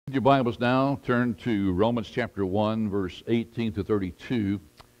Your Bibles now, turn to Romans chapter 1, verse 18 to 32.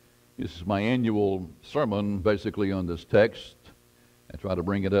 This is my annual sermon basically on this text. I try to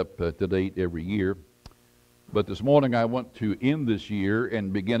bring it up to date every year. But this morning I want to end this year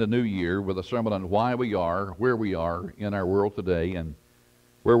and begin a new year with a sermon on why we are, where we are in our world today, and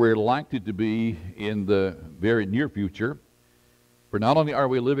where we're likely to be in the very near future. For not only are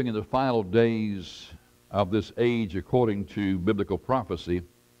we living in the final days of this age according to biblical prophecy,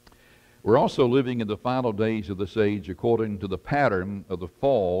 we're also living in the final days of this age according to the pattern of the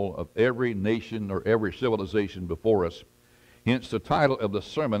fall of every nation or every civilization before us. Hence the title of the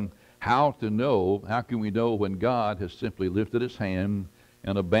sermon, How Can We Know When God Has Simply Lifted His Hand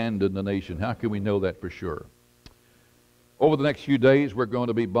and Abandoned the Nation? How can we know that for sure? Over the next few days, we're going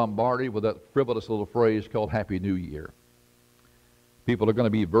to be bombarded with that frivolous little phrase called Happy New Year. People are going to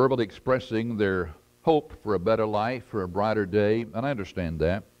be verbally expressing their hope for a better life, for a brighter day, and I understand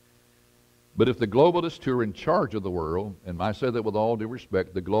that. But if the globalists who are in charge of the world, and I say that with all due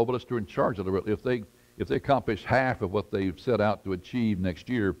respect, the globalists who are in charge of the world, if they accomplish half of what they've set out to achieve next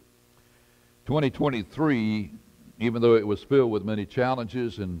year, 2023, even though it was filled with many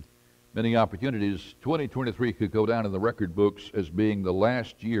challenges and many opportunities, 2023 could go down in the record books as being the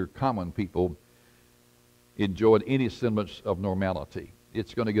last year common people enjoyed any semblance of normality.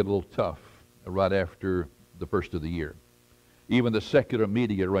 It's going to get a little tough right after the first of the year. Even the secular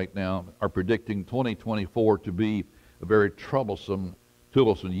media right now are predicting 2024 to be a very troublesome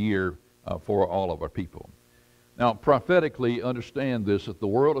year for all of our people. Now, prophetically, understand this, that the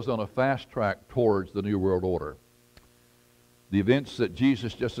world is on a fast track towards the New World Order. The events that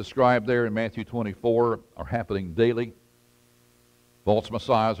Jesus just described there in Matthew 24 are happening daily. False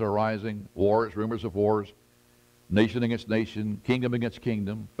messiahs are rising, wars, rumors of wars, nation against nation, kingdom against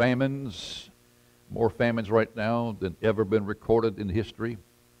kingdom, famines, more famines right now than ever been recorded in history.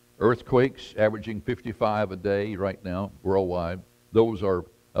 Earthquakes averaging 55 a day right now worldwide. Those are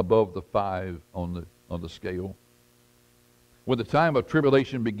above the 5 on the scale. When the time of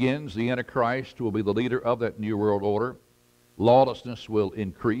tribulation begins, the Antichrist will be the leader of that New World Order. Lawlessness will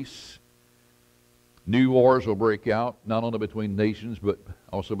increase. New wars will break out, not only between nations, but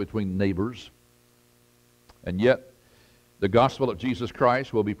also between neighbors. And yet, the gospel of Jesus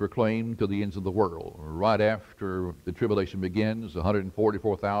Christ will be proclaimed to the ends of the world. Right after the tribulation begins,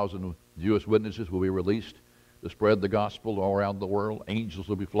 144,000 Jewish witnesses will be released to spread the gospel all around the world. Angels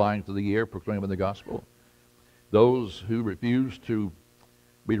will be flying through the air proclaiming the gospel. Those who refuse to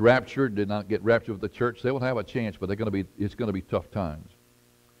be raptured, did not get raptured with the church, they will have a chance, but it's going to be tough times.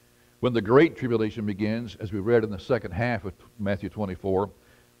 When the great tribulation begins, as we read in the second half of Matthew 24,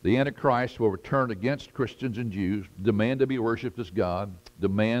 the Antichrist will return against Christians and Jews, demand to be worshipped as God,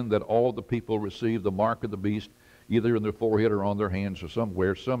 demand that all the people receive the mark of the beast, either in their forehead or on their hands or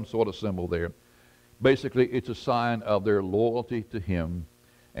somewhere, some sort of symbol there. Basically, it's a sign of their loyalty to him,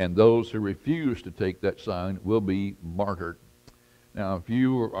 and those who refuse to take that sign will be martyred. Now, if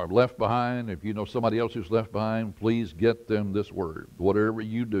you are left behind, if you know somebody else who's left behind, please get them this word. Whatever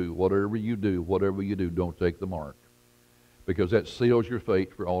you do, don't take the mark, because that seals your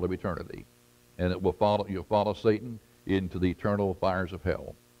fate for all of eternity. And you'll follow Satan into the eternal fires of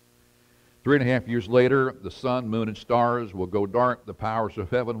hell. 3.5 years later, the sun, moon, and stars will go dark. The powers of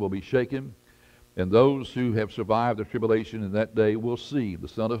heaven will be shaken. And those who have survived the tribulation in that day will see the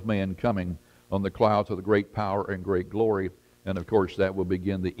Son of Man coming on the clouds of the great power and great glory. And of course, that will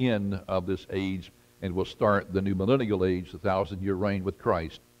begin the end of this age and will start the new millennial age, the 1,000-year reign with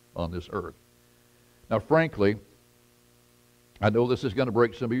Christ on this earth. Now, frankly, I know this is going to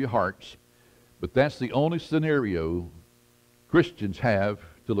break some of your hearts, but that's the only scenario Christians have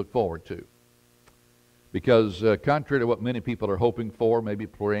to look forward to. Because contrary to what many people are hoping for, maybe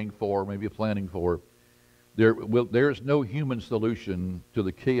praying for, maybe planning for, there is no human solution to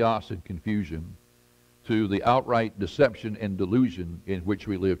the chaos and confusion, to the outright deception and delusion in which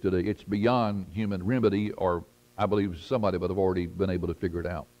we live today. It's beyond human remedy, or I believe somebody would have already been able to figure it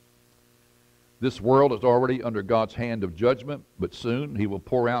out. This world is already under God's hand of judgment, but soon he will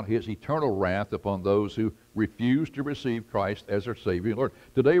pour out his eternal wrath upon those who refuse to receive Christ as their Savior and Lord.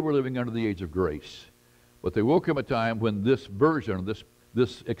 Today we're living under the age of grace, but there will come a time when this version,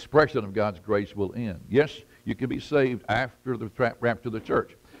 this expression of God's grace will end. Yes, you can be saved after the rapture of the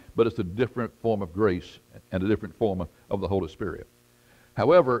church, but it's a different form of grace and a different form of the Holy Spirit.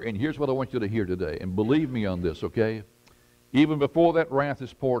 However, and here's what I want you to hear today, and believe me on this, okay? Even before that wrath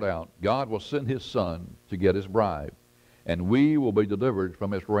is poured out, God will send his Son to get his bride, and we will be delivered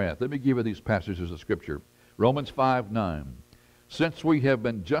from his wrath. Let me give you these passages of Scripture. Romans 5:9. Since we have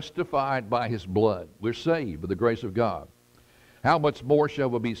been justified by his blood, we're saved by the grace of God. how much more shall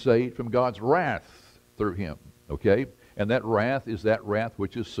we be saved from God's wrath through him? Okay? And that wrath is that wrath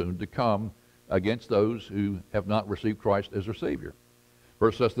which is soon to come against those who have not received Christ as their Savior.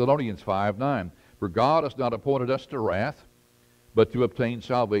 1 Thessalonians 5:9, for God has not appointed us to wrath, but to obtain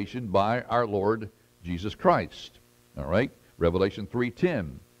salvation by our Lord Jesus Christ. All right? Revelation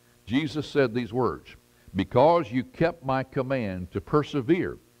 3:10, Jesus said these words, because you kept my command to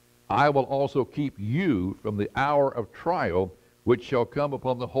persevere, I will also keep you from the hour of trial, which shall come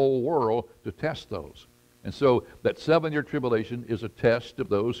upon the whole world to test those. And so that 7-year tribulation is a test of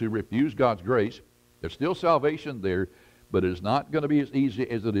those who refuse God's grace. There's still salvation there, but it is not going to be as easy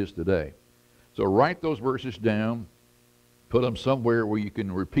as it is today. So write those verses down, put them somewhere where you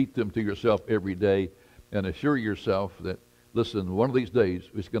can repeat them to yourself every day, and assure yourself that, listen, one of these days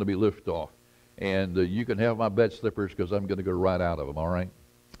it's going to be liftoff. And you can have my bed slippers because I'm going to go right out of them, all right?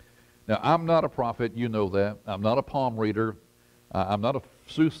 Now, I'm not a prophet, you know that. I'm not a palm reader. I'm not a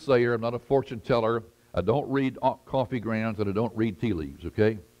soothsayer. I'm not a fortune teller. I don't read coffee grounds, and I don't read tea leaves,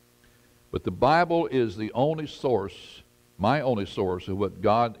 okay? But the Bible is the only source, my only source of what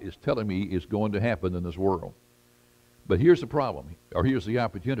God is telling me is going to happen in this world. But here's the problem, or here's the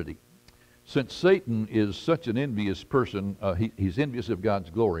opportunity. Since Satan is such an envious person, he's envious of God's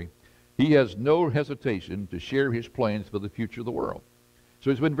glory, he has no hesitation to share his plans for the future of the world. So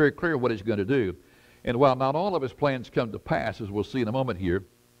he's been very clear what he's going to do. And while not all of his plans come to pass, as we'll see in a moment here,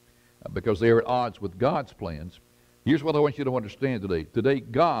 because they are at odds with God's plans, here's what I want you to understand today. Today,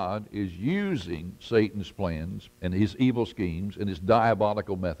 God is using Satan's plans and his evil schemes and his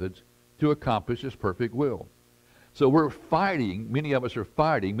diabolical methods to accomplish his perfect will. So we're fighting, many of us are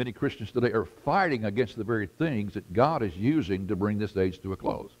fighting, many Christians today are fighting against the very things that God is using to bring this age to a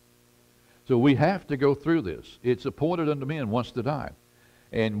close. So we have to go through this. It's appointed unto men once to die.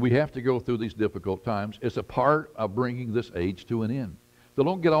 And we have to go through these difficult times. It's a part of bringing this age to an end. So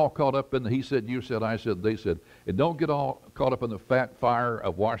don't get all caught up in the he said, you said, I said, they said. And don't get all caught up in the fat fire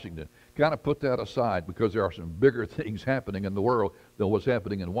of Washington. Kind of put that aside because there are some bigger things happening in the world than what's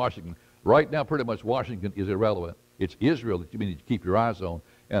happening in Washington. Right now, pretty much Washington is irrelevant. It's Israel that you need to keep your eyes on,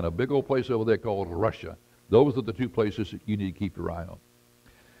 and a big old place over there called Russia. Those are the two places that you need to keep your eye on.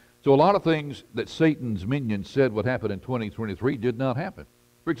 So a lot of things that Satan's minions said would happen in 2023 did not happen.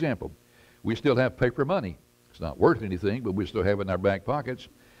 For example, we still have paper money. It's not worth anything, but we still have it in our back pockets.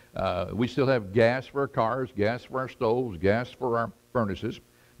 We still have gas for our cars, gas for our stoves, gas for our furnaces.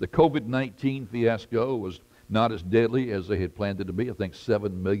 The COVID-19 fiasco was not as deadly as they had planned it to be. I think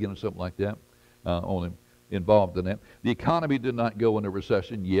 7 million or something like that only involved in that. The economy did not go into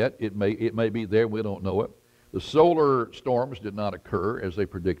recession yet. It may be there. We don't know it. The solar storms did not occur as they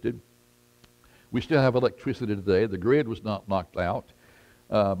predicted. We still have electricity today. The grid was not knocked out.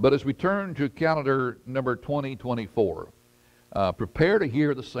 But as we turn to calendar number 2024, prepare to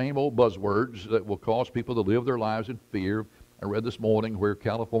hear the same old buzzwords that will cause people to live their lives in fear. I read this morning where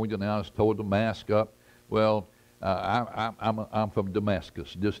California now is told to mask up. Well, I'm from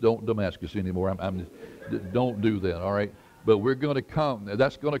Damascus. Just don't Damascus anymore. Don't do that, all right? But we're going to come.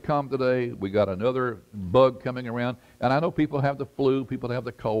 That's going to come today. We got another bug coming around. And I know people have the flu. People have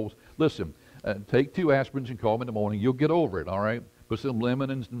the colds. Listen, take 2 aspirins and call me in the morning. You'll get over it, all right? Put some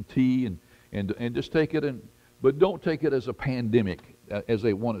lemon and some tea and just take it. But don't take it as a pandemic as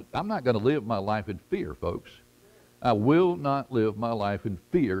they want it. I'm not going to live my life in fear, folks. I will not live my life in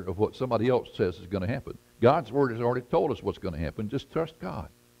fear of what somebody else says is going to happen. God's word has already told us what's going to happen. Just trust God.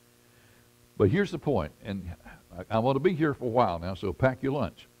 But here's the point, and I want to be here for a while now, so pack your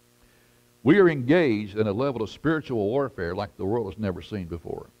lunch. We are engaged in a level of spiritual warfare like the world has never seen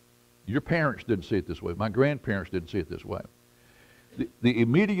before. Your parents didn't see it this way. My grandparents didn't see it this way. The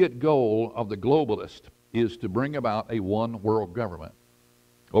immediate goal of the globalist is to bring about a one world government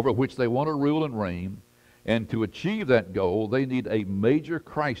over which they want to rule and reign. And to achieve that goal, they need a major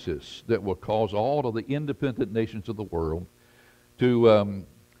crisis that will cause all of the independent nations of the world to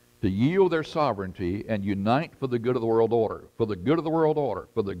yield their sovereignty and unite for the good of the world order. For the good of the world order.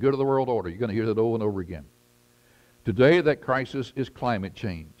 For the good of the world order. You're going to hear that over and over again. Today, that crisis is climate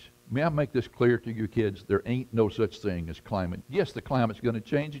change. May I make this clear to you kids? There ain't no such thing as climate. Yes, the climate's going to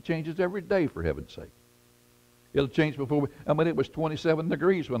change. It changes every day, for heaven's sake. It'll change before it was 27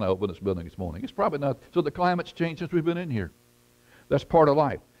 degrees when I opened this building this morning. It's probably not. So the climate's changed since we've been in here. That's part of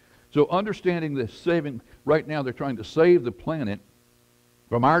life. So understanding this saving, right now they're trying to save the planet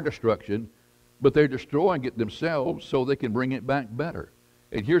from our destruction, but they're destroying it themselves so they can bring it back better.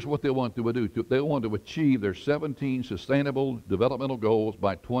 And here's what they want to do. They want to achieve their 17 sustainable developmental goals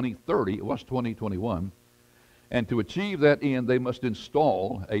by 2030. It was 2021. And to achieve that end, they must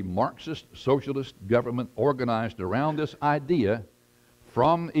install a Marxist socialist government organized around this idea,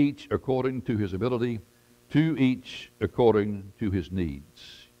 from each according to his ability, to each according to his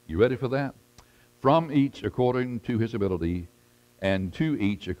needs. You ready for that? From each according to his ability, and to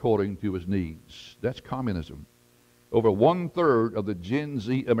each according to his needs. That's communism. Over 1/3 of the Gen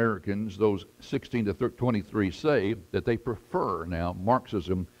Z Americans, those 16 to 23, say that they prefer now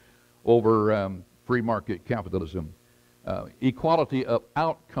Marxism over free market capitalism. Equality of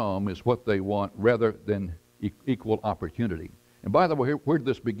outcome is what they want rather than equal opportunity. And by the way, where did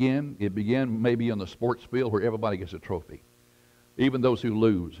this begin? It began maybe on the sports field where everybody gets a trophy. Even those who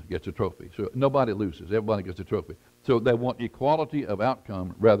lose gets a trophy. So nobody loses. Everybody gets a trophy. So they want equality of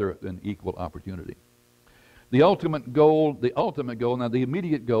outcome rather than equal opportunity. The ultimate goal, now the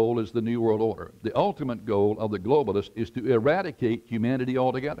immediate goal is the New World Order. The ultimate goal of the globalists is to eradicate humanity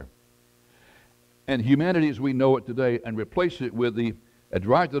altogether. And humanity as we know it today, and replace it with the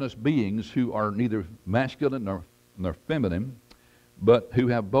androgynous beings who are neither masculine nor feminine, but who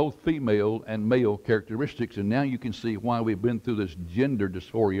have both female and male characteristics. And now you can see why we've been through this gender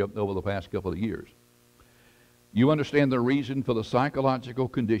dysphoria over the past couple of years. You understand the reason for the psychological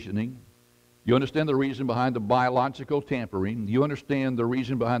conditioning. You understand the reason behind the biological tampering. You understand the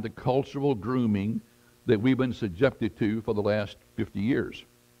reason behind the cultural grooming that we've been subjected to for the last 50 years.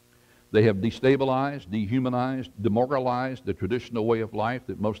 They have destabilized, dehumanized, demoralized the traditional way of life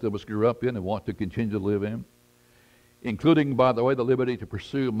that most of us grew up in and want to continue to live in, including, by the way, the liberty to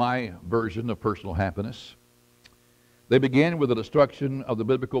pursue my version of personal happiness. They began with the destruction of the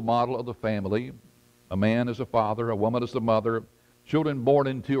biblical model of the family. A man as a father, a woman as a mother, children born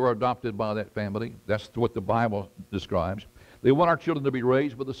into or adopted by that family. That's what the Bible describes. They want our children to be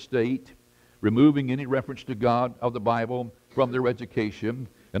raised with the state, removing any reference to God of the Bible from their education.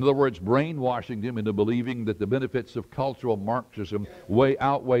 In other words, brainwashing them into believing that the benefits of cultural Marxism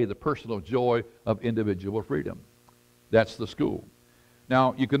outweigh the personal joy of individual freedom. That's the school.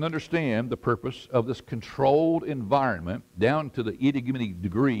 Now, you can understand the purpose of this controlled environment down to the itty-bitty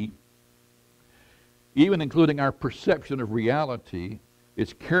degree, even including our perception of reality.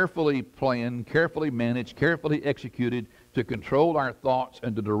 It's carefully planned, carefully managed, carefully executed to control our thoughts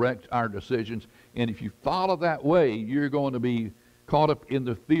and to direct our decisions. And if you follow that way, you're going to be caught up in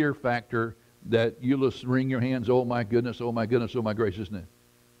the fear factor that you'll just wring your hands, oh my goodness, oh my goodness, oh my graciousness.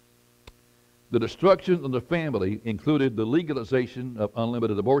 The destruction of the family included the legalization of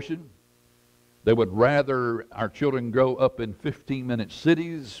unlimited abortion. They would rather our children grow up in 15-minute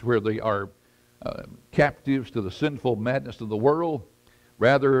cities where they are captives to the sinful madness of the world,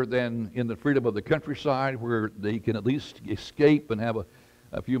 rather than in the freedom of the countryside where they can at least escape and have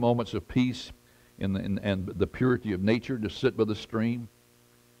a few moments of peace and the purity of nature, to sit by the stream.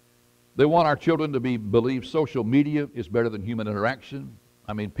 They want our children to believe social media is better than human interaction.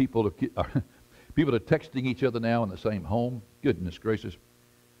 I mean, people are texting each other now in the same home. Goodness gracious.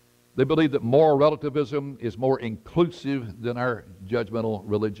 They believe that moral relativism is more inclusive than our judgmental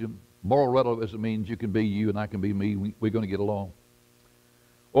religion. Moral relativism means you can be you and I can be me. We're going to get along.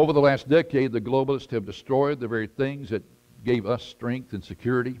 Over the last decade, the globalists have destroyed the very things that gave us strength and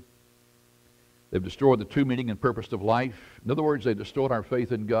security. They've destroyed the true meaning and purpose of life. In other words, they destroyed our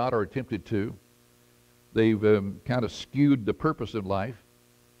faith in God, or attempted to. They've kind of skewed the purpose of life.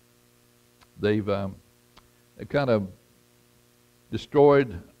 They've kind of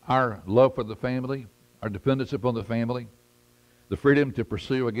destroyed our love for the family, our dependence upon the family, the freedom to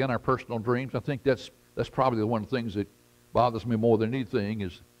pursue, again, our personal dreams. I think that's probably the one of the things that bothers me more than anything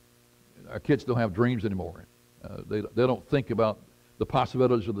is our kids don't have dreams anymore. They don't think about the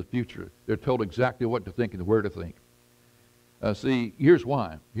possibilities of the future. They're told exactly what to think and where to think. See, here's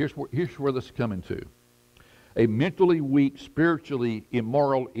why. Here's where this is coming to. A mentally weak, spiritually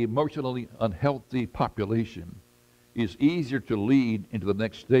immoral, emotionally unhealthy population is easier to lead into the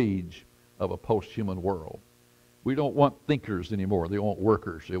next stage of a post-human world. We don't want thinkers anymore. They want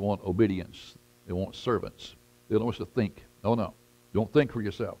workers. They want obedience. They want servants. They don't want us to think. No. Don't think for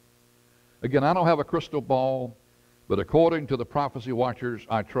yourself. Again, I don't have a crystal ball, but according to the prophecy watchers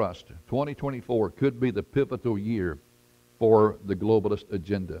I trust, 2024 could be the pivotal year for the globalist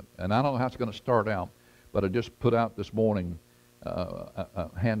agenda. And I don't know how it's going to start out, but I just put out this morning a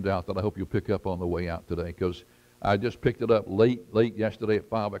handout that I hope you'll pick up on the way out today, because I just picked it up late yesterday at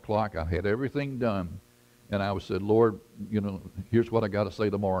 5 o'clock. I had everything done, and I said, Lord, here's what I got to say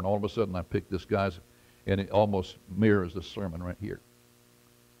tomorrow. And all of a sudden I picked this guy's, and it almost mirrors the sermon right here.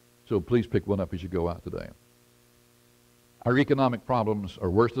 So please pick one up as you go out today. Our economic problems are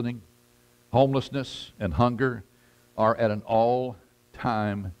worsening. Homelessness and hunger are at an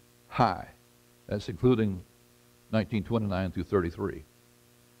all-time high. That's including 1929 through 33.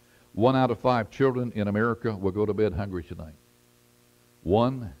 1 out of 5 children in America will go to bed hungry tonight.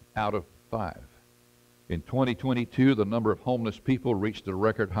 1 out of 5. In 2022, the number of homeless people reached a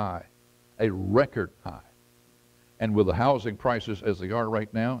record high. A record high. And with the housing prices as they are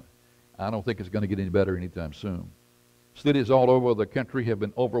right now, I don't think it's going to get any better anytime soon. Cities all over the country have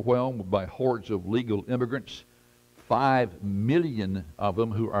been overwhelmed by hordes of legal immigrants. 5 million of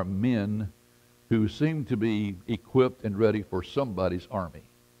them who are men who seem to be equipped and ready for somebody's army.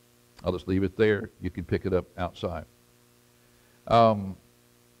 I'll just leave it there. You can pick it up outside.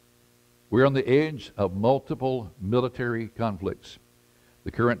 We're on the edge of multiple military conflicts.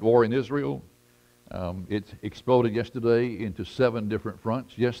 The current war in Israel, it exploded yesterday into 7 different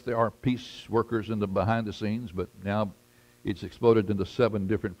fronts. Yes, there are peace workers in the behind the scenes, but now it's exploded into 7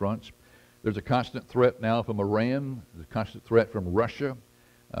 different fronts. There's a constant threat now from Iran. There's a constant threat from Russia.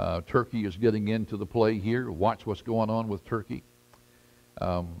 Turkey is getting into the play here. Watch what's going on with Turkey.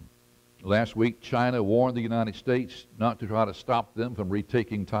 Last week, China warned the United States not to try to stop them from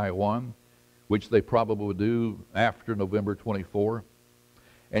retaking Taiwan, which they probably would do after November 24.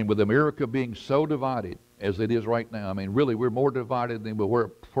 And with America being so divided as it is right now, I mean, really, we're more divided than we were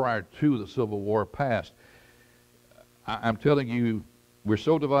prior to the Civil War passed. I'm telling you, we're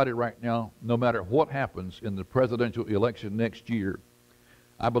so divided right now, no matter what happens in the presidential election next year,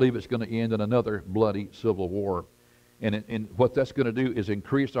 I believe it's going to end in another bloody civil war. And what that's going to do is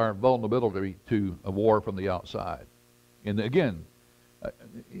increase our vulnerability to a war from the outside. And again,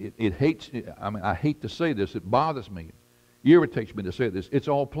 I hate to say this, it bothers me. It irritates me to say this. It's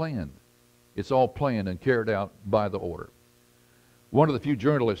all planned. It's all planned and carried out by the order. One of the few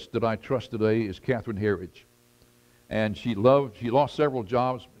journalists that I trust today is Catherine Herridge. And she lost several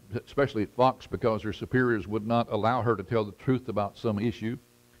jobs, especially at Fox, because her superiors would not allow her to tell the truth about some issue,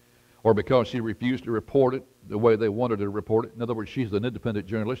 or because she refused to report it the way they wanted her to report it. In other words, she's an independent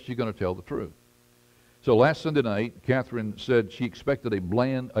journalist. She's going to tell the truth. So last Sunday night, Catherine said she expected a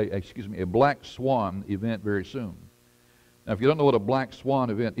black swan event very soon. Now, if you don't know what a black swan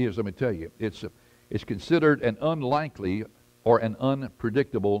event is, let me tell you. It's considered an unlikely or an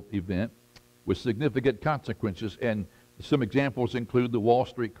unpredictable event with significant consequences, and some examples include the Wall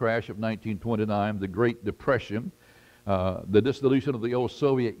Street crash of 1929, the Great Depression, the dissolution of the old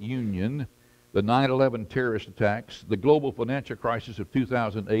Soviet Union, the 9/11 terrorist attacks, the global financial crisis of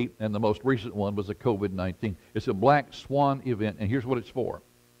 2008, and the most recent one was the COVID-19. It's a black swan event, and here's what it's for.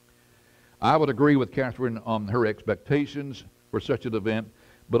 I would agree with Catherine on her expectations for such an event,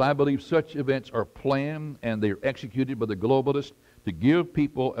 but I believe such events are planned and they're executed by the globalists to give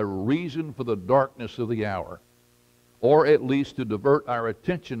people a reason for the darkness of the hour, or at least to divert our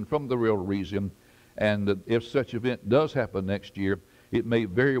attention from the real reason. And if such event does happen next year, it may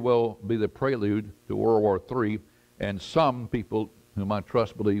very well be the prelude to World War III, and some people whom I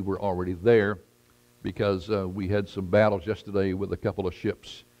trust believe we're already there, because we had some battles yesterday with a couple of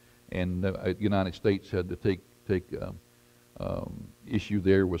ships, and the United States had to take issue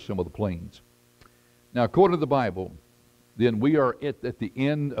there with some of the planes. Now, according to the Bible, then we are at the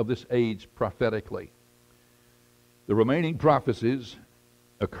end of this age prophetically. The remaining prophecies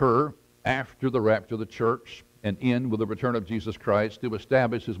occur after the rapture of the church and end with the return of Jesus Christ to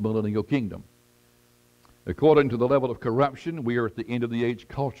establish his millennial kingdom. According to the level of corruption, we are at the end of the age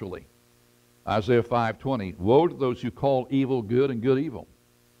culturally. Isaiah 5:20, woe to those who call evil good and good evil,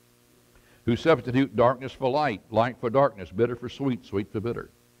 who substitute darkness for light, light for darkness, bitter for sweet, sweet for bitter.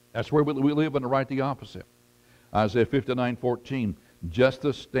 That's where we live in the right the opposite. Isaiah 59:14,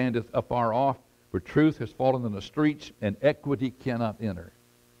 justice standeth afar off, for truth has fallen in the streets, and equity cannot enter.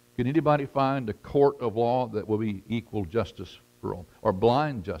 Can anybody find a court of law that will be equal justice for all, or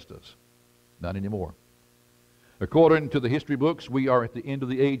blind justice? Not anymore. According to the history books, we are at the end of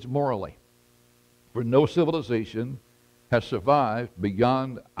the age morally, for no civilization has survived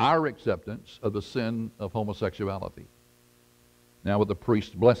beyond our acceptance of the sin of homosexuality. Now with the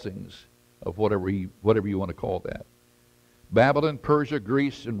priest's blessings of whatever you want to call that. Babylon, Persia,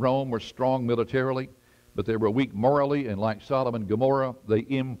 Greece, and Rome were strong militarily, but they were weak morally, and like Sodom and Gomorrah, they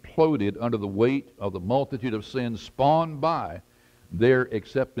imploded under the weight of the multitude of sins spawned by their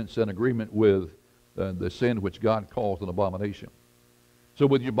acceptance and agreement with the sin which God calls an abomination. So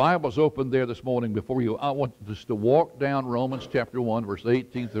with your Bibles open there this morning before you, I want us to walk down Romans chapter 1, verse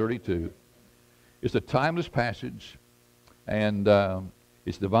 18-32. It's a timeless passage, and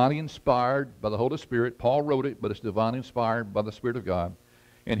it's divinely inspired by the Holy Spirit. Paul wrote it, but it's divinely inspired by the Spirit of God.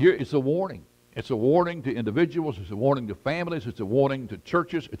 And here it's a warning. It's a warning to individuals. It's a warning to families. It's a warning to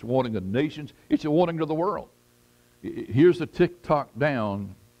churches. It's a warning to nations. It's a warning to the world. Here's the tick-tock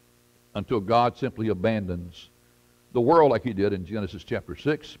down until God simply abandons the world like he did in Genesis chapter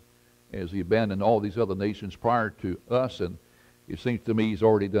 6, as he abandoned all these other nations prior to us, and it seems to me he's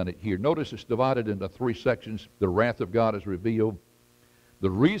already done it here. Notice it's divided into three sections. The wrath of God is revealed, the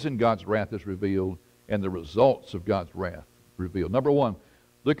reason God's wrath is revealed, and the results of God's wrath revealed. Number one,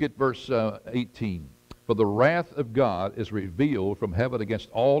 look at verse 18. For the wrath of God is revealed from heaven against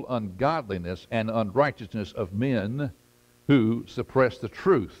all ungodliness and unrighteousness of men who suppress the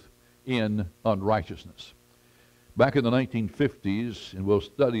truth in unrighteousness. Back in the 1950s, and we'll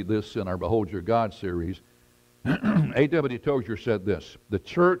study this in our Behold Your God series, A.W. Tozer said this: the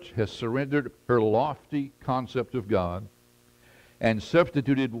church has surrendered her lofty concept of God and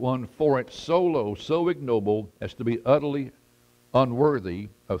substituted one for it so low, so ignoble, as to be utterly unworthy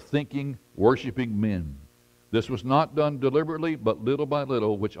of thinking, worshiping men. This was not done deliberately, but little by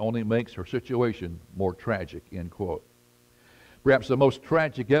little, which only makes her situation more tragic, end quote. Perhaps the most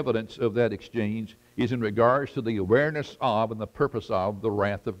tragic evidence of that exchange is in regards to the awareness of and the purpose of the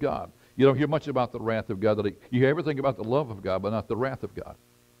wrath of God. You don't hear much about the wrath of God. You hear everything about the love of God, but not the wrath of God.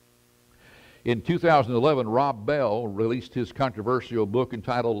 In 2011, Rob Bell released his controversial book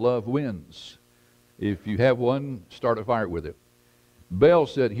entitled Love Wins. If you have one, start a fire with it. Bell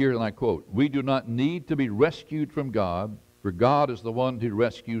said here, and I quote, "We do not need to be rescued from God, for God is the one who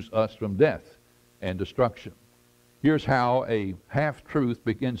rescues us from death and destruction." Here's how a half-truth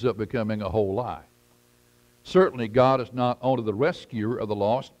ends up becoming a whole lie. Certainly, God is not only the rescuer of the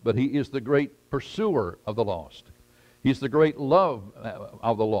lost, but he is the great pursuer of the lost. He's the great love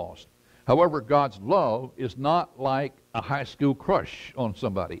of the lost. However, God's love is not like a high school crush on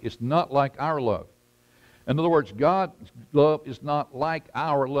somebody. It's not like our love. In other words, God's love is not like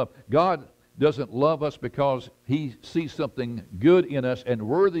our love. God doesn't love us because he sees something good in us and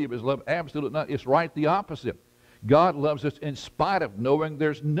worthy of his love. Absolutely not. It's right the opposite. God loves us in spite of knowing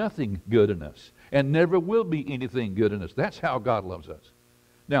there's nothing good in us and never will be anything good in us. That's how God loves us.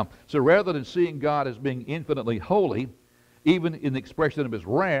 Now, so rather than seeing God as being infinitely holy, even in the expression of his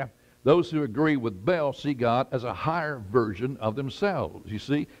wrath, those who agree with Bell see God as a higher version of themselves. You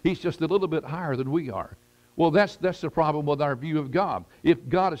see, he's just a little bit higher than we are. Well, that's the problem with our view of God. If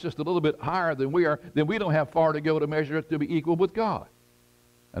God is just a little bit higher than we are, then we don't have far to go to measure it to be equal with God.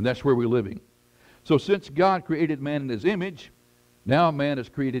 And that's where we're living. So since God created man in his image, now man has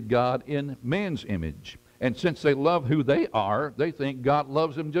created God in man's image. And since they love who they are, they think God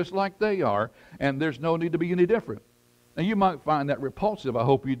loves them just like they are, and there's no need to be any different. Now, you might find that repulsive. I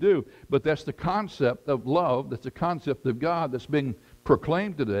hope you do. But that's the concept of love. That's the concept of God that's being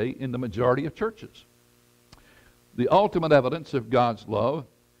proclaimed today in the majority of churches. The ultimate evidence of God's love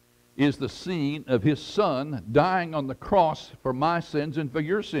is the scene of his Son dying on the cross for my sins and for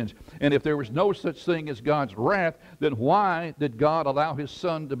your sins. And if there was no such thing as God's wrath, then why did God allow his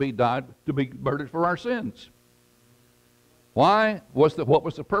Son to be murdered for our sins? What was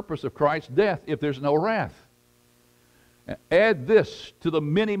the purpose of Christ's death if there's no wrath? Add this to the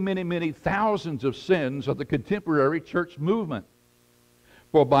many, many, many thousands of sins of the contemporary church movement.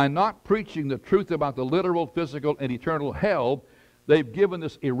 For by not preaching the truth about the literal, physical, and eternal hell, they've given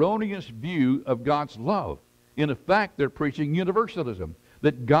this erroneous view of God's love. In effect, they're preaching universalism,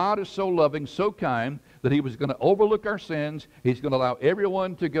 that God is so loving, so kind, that he was going to overlook our sins. He's going to allow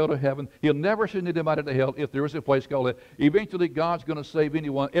everyone to go to heaven. He'll never send anybody to hell if there is a place called hell. Eventually, God's going to save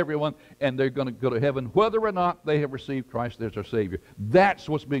everyone, and they're going to go to heaven, whether or not they have received Christ as their Savior. That's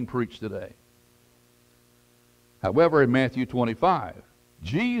what's being preached today. However, in Matthew 25,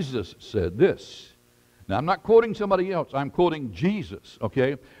 Jesus said this. Now, I'm not quoting somebody else. I'm quoting Jesus,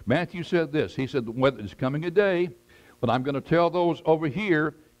 okay? Matthew said this. He said, "There's coming a day when I'm going to tell those over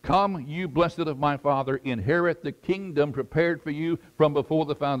here, 'Come, you blessed of my Father, inherit the kingdom prepared for you from before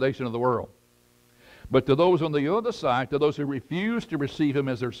the foundation of the world.' But to those on the other side, to those who refuse to receive him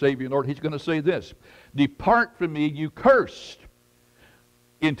as their Savior and Lord, he's going to say this, 'Depart from me, you cursed,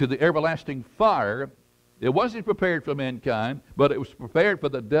 into the everlasting fire.' It wasn't prepared for mankind, but it was prepared for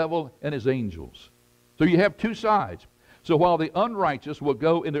the devil and his angels." So you have two sides. So while the unrighteous will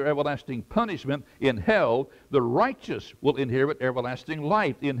go into everlasting punishment in hell, the righteous will inherit everlasting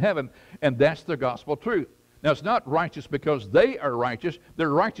life in heaven. And that's the gospel truth. Now, it's not righteous because they are righteous. They're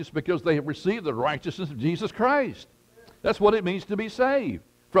righteous because they have received the righteousness of Jesus Christ. That's what it means to be saved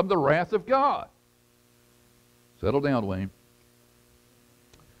from the wrath of God. Settle down, Wayne.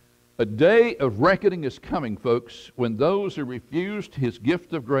 A day of reckoning is coming, folks, when those who refused his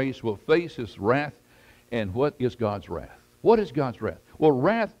gift of grace will face his wrath. And what is God's wrath? What is God's wrath? Well,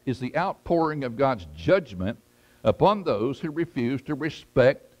 wrath is the outpouring of God's judgment upon those who refuse to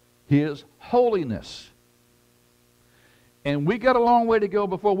respect his holiness. And we got a long way to go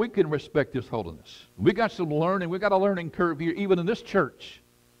before we can respect His holiness. We got some learning. We got a learning curve here, even in this church,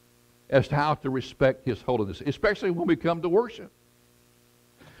 as to how to respect His holiness, especially when we come to worship.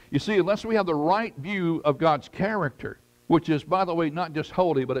 You see, unless we have the right view of God's character, which is, by the way, not just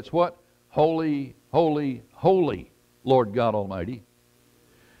holy, but it's what? Holy, holy, holy, Lord God Almighty.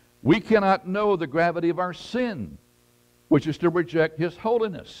 We cannot know the gravity of our sin, which is to reject His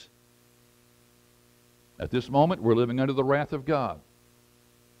holiness. At this moment, we're living under the wrath of God.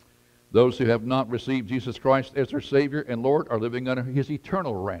 Those who have not received Jesus Christ as their Savior and Lord are living under His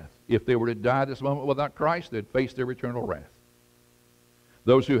eternal wrath. If they were to die this moment without Christ, they'd face their eternal wrath.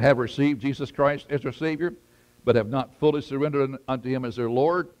 Those who have received Jesus Christ as their Savior, but have not fully surrendered unto Him as their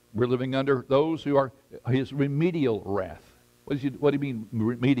Lord, we're living under those who are His remedial wrath. What do you mean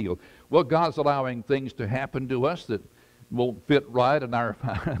remedial? Well, God's allowing things to happen to us that won't fit right in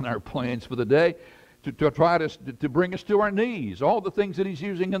our plans for the day, to try to bring us to our knees. All the things that He's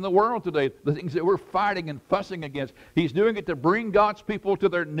using in the world today, the things that we're fighting and fussing against, He's doing it to bring God's people to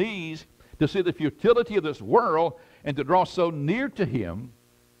their knees, to see the futility of this world, and to draw so near to Him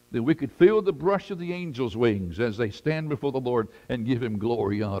that we could feel the brush of the angels' wings as they stand before the Lord and give Him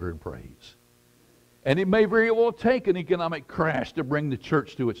glory, honor, and praise. And it may very well take an economic crash to bring the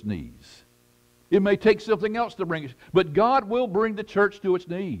church to its knees. It may take something else to bring it, but God will bring the church to its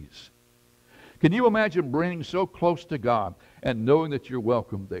knees. Can you imagine being so close to God and knowing that you're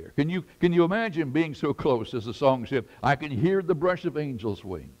welcome there? Can you imagine being so close, as the song said, I can hear the brush of angels'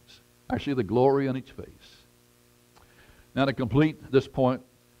 wings. I see the glory on each face. Now, to complete this point,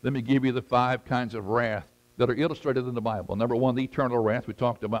 let me give you the 5 kinds of wrath that are illustrated in the Bible. Number 1, the eternal wrath. We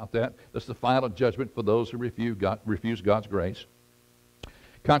talked about that. That's the final judgment for those who refuse God's grace.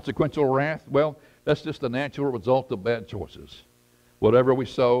 Consequential wrath, well, that's just the natural result of bad choices. Whatever we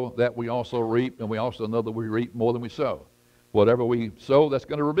sow, that we also reap, and we also know that we reap more than we sow. Whatever we sow, that's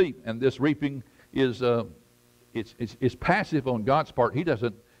going to reap. And this reaping is it's passive on God's part. He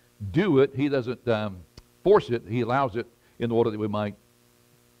doesn't do it. He doesn't force it. He allows it in order that we might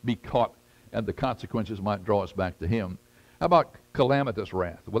be caught and the consequences might draw us back to Him. How about calamitous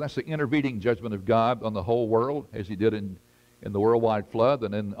wrath? Well, that's the intervening judgment of God on the whole world, as He did in the worldwide flood,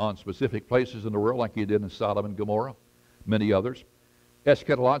 and then on specific places in the world, like He did in Sodom and Gomorrah, many others.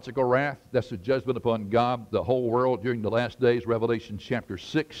 Eschatological wrath, that's the judgment upon God, the whole world during the last days. Revelation chapter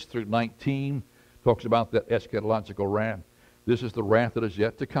 6 through 19 talks about that eschatological wrath. This is the wrath that is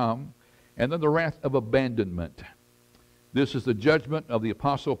yet to come. And then the wrath of abandonment. This is the judgment of the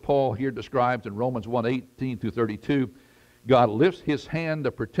Apostle Paul here described in Romans 1:18 through 32. God lifts His hand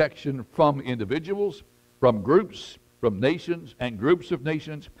of protection from individuals, from groups, from nations and groups of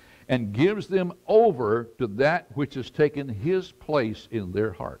nations, and gives them over to that which has taken His place in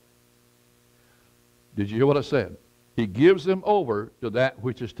their heart. Did you hear what I said? He gives them over to that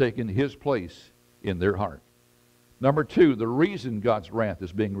which has taken His place in their heart. Number 2, the reason God's wrath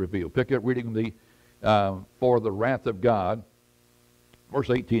is being revealed. Pick up reading for the wrath of God. Verse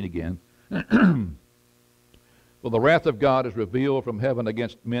 18 again. Well, the wrath of God is revealed from heaven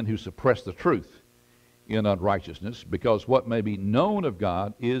against men who suppress the truth in unrighteousness, because what may be known of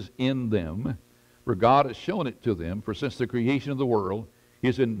God is in them, for God has shown it to them. For since the creation of the world,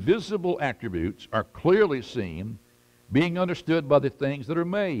 His invisible attributes are clearly seen, being understood by the things that are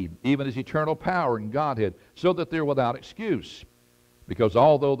made, even His eternal power and Godhead, so that they're without excuse. Because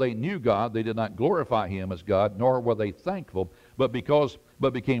although they knew God, they did not glorify Him as God, nor were they thankful, but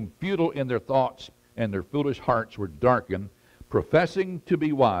became futile in their thoughts, and their foolish hearts were darkened. Professing to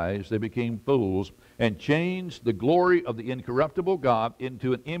be wise, they became fools, and changed the glory of the incorruptible God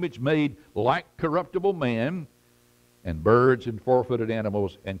into an image made like corruptible man, and birds and four-footed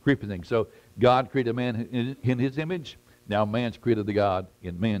animals and creeping things. So God created man in His image. Now man's created the God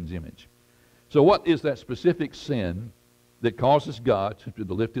in man's image. So what is that specific sin that causes God to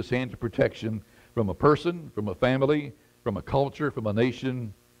lift His hand of protection from a person, from a family, from a culture, from a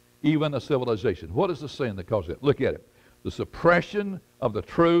nation, even a civilization? What is the sin that causes it? Look at it. The suppression of the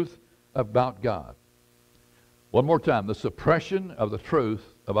truth about God. One more time. The suppression of the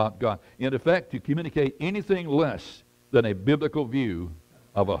truth about God. In effect, to communicate anything less than a biblical view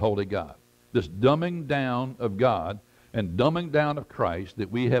of a holy God. This dumbing down of God and dumbing down of Christ that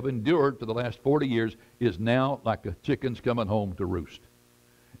we have endured for the last 40 years is now like a chicken's coming home to roost.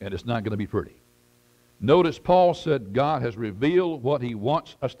 And it's not going to be pretty. Notice Paul said God has revealed what He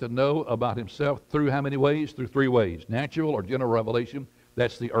wants us to know about Himself through how many ways? Through 3 ways. Natural or general revelation.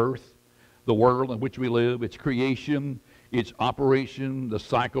 That's the earth, the world in which we live, its creation, its operation, the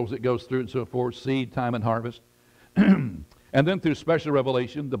cycles it goes through and so forth, seed, time, and harvest. And then through special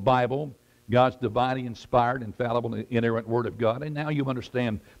revelation, the Bible, God's divinely inspired, infallible, and inerrant Word of God. And now you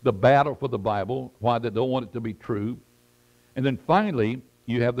understand the battle for the Bible, why they don't want it to be true. And then finally,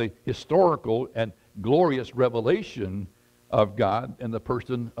 you have the historical and glorious revelation of God in the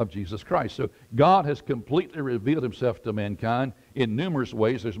person of Jesus Christ. So God has completely revealed himself to mankind in numerous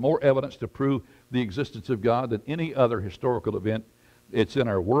ways. There's more evidence to prove the existence of God than any other historical event. It's in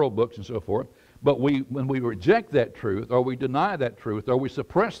our world books and so forth. But when we reject that truth, or we deny that truth, or we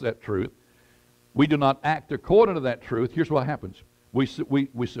suppress that truth, we do not act according to that truth, here's what happens. We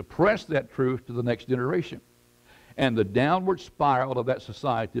suppress that truth to the next generation. And the downward spiral of that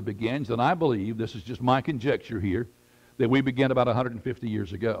society begins, and I believe, this is just my conjecture here, that we began about 150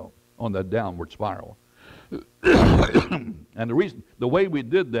 years ago on the downward spiral. And the way we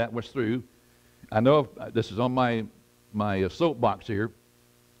did that was through, I know this is on my soapbox here,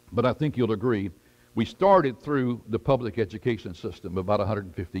 but I think you'll agree, we started through the public education system about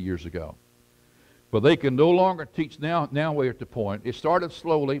 150 years ago. But they can no longer teach, now we're at the point, it started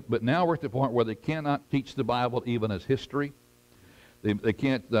slowly, but now we're at the point where they cannot teach the Bible even as history. They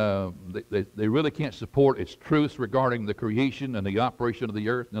can't, they really can't support its truths regarding the creation and the operation of the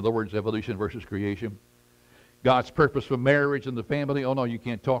earth. In other words, evolution versus creation. God's purpose for marriage and the family, oh no, you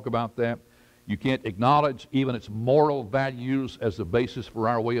can't talk about that. You can't acknowledge even its moral values as the basis for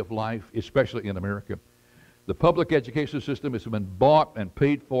our way of life, especially in America. The public education system has been bought and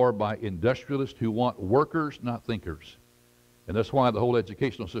paid for by industrialists who want workers, not thinkers. And that's why the whole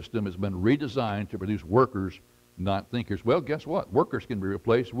educational system has been redesigned to produce workers, not thinkers. Well, guess what? Workers can be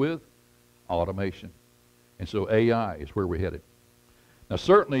replaced with automation. And so AI is where we're headed. Now,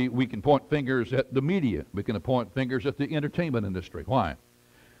 certainly we can point fingers at the media. We can point fingers at the entertainment industry. Why?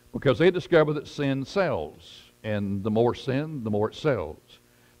 Because they discover that sin sells. And the more sin, the more it sells.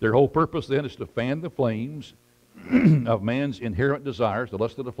 Their whole purpose then is to fan the flames of man's inherent desires, the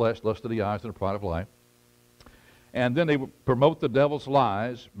lust of the flesh, lust of the eyes, and the pride of life. And then they promote the devil's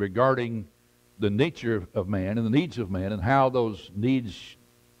lies regarding the nature of man and the needs of man and how those needs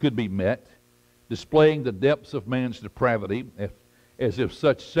could be met, displaying the depths of man's depravity as if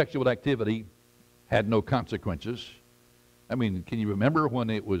such sexual activity had no consequences. I mean, can you remember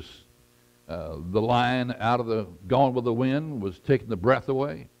when it was the lion out of the Gone with the Wind was taking the breath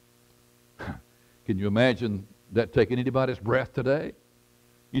away? Can you imagine that taking anybody's breath today?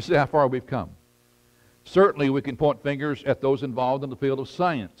 You see how far we've come. Certainly we can point fingers at those involved in the field of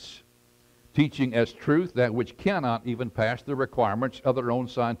science, teaching as truth that which cannot even pass the requirements of their own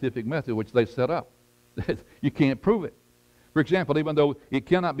scientific method, which they set up. You can't prove it. For example, even though it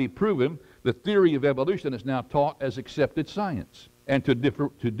cannot be proven, the theory of evolution is now taught as accepted science. And to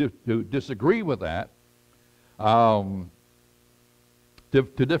disagree with that, to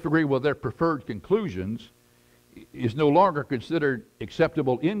disagree with their preferred conclusions is no longer considered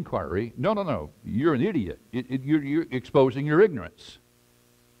acceptable inquiry. No. You're an idiot. You're exposing your ignorance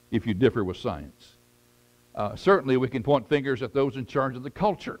if you differ with science. Certainly we can point fingers at those in charge of the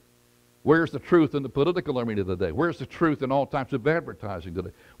culture. Where's the truth in the political arena today? Where's the truth in all types of advertising today?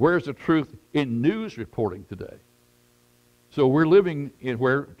 Where's the truth in news reporting today? So we're living in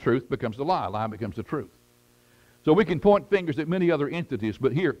where truth becomes the lie becomes the truth. So we can point fingers at many other entities,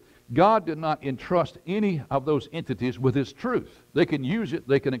 but here, God did not entrust any of those entities with his truth. They can use it,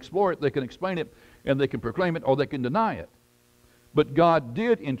 they can explore it, they can explain it, and they can proclaim it, or they can deny it. But God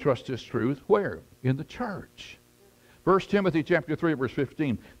did entrust his truth where? In the church. 1 Timothy chapter 3, verse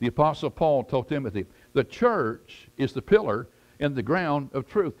 15, the Apostle Paul told Timothy, the church is the pillar and the ground of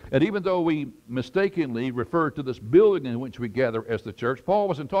truth. And even though we mistakenly refer to this building in which we gather as the church, Paul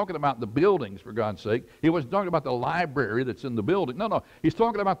wasn't talking about the buildings, for God's sake. He wasn't talking about the library that's in the building. No. He's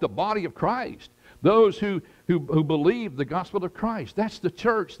talking about the body of Christ. Those who believe the gospel of Christ. That's the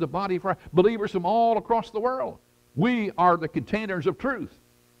church, the body of Christ. Believers from all across the world. We are the containers of truth.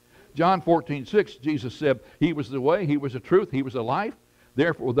 John 14:6, Jesus said, he was the way, he was the truth, he was the life.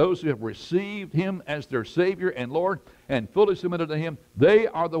 Therefore, those who have received him as their Savior and Lord and fully submitted to him, they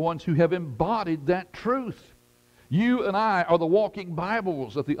are the ones who have embodied that truth. You and I are the walking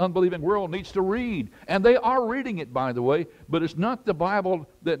Bibles that the unbelieving world needs to read. And they are reading it, by the way, but it's not the Bible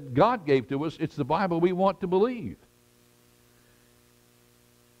that God gave to us. It's the Bible we want to believe.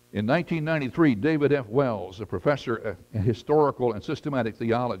 In 1993, David F. Wells, a professor in historical and systematic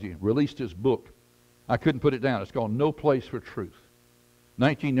theology, released his book. I couldn't put it down. It's called No Place for Truth.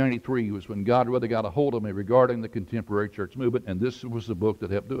 1993 was when God really got a hold of me regarding the contemporary church movement, and this was the book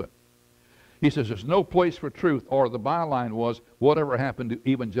that helped do it. He says there's no place for truth, or the byline was, whatever happened to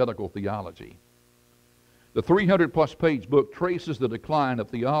evangelical theology. The 300-plus page book traces the decline of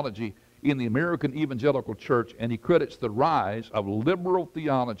theology in the American evangelical church, and he credits the rise of liberal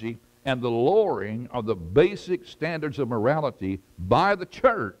theology and the lowering of the basic standards of morality by the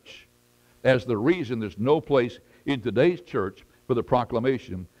church as the reason there's no place in today's church for the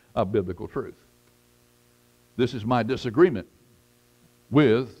proclamation of biblical truth. This is my disagreement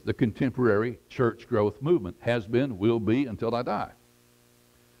with the contemporary church growth movement. Has been, will be, until I die.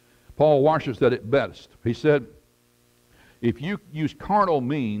 Paul Washer said it best. He said, if you use carnal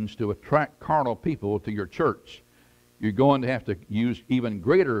means to attract carnal people to your church, you're going to have to use even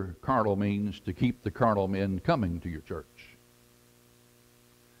greater carnal means to keep the carnal men coming to your church.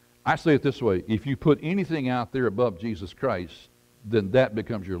 I say it this way, if you put anything out there above Jesus Christ, then that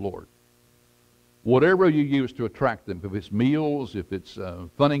becomes your Lord. Whatever you use to attract them, if it's meals, if it's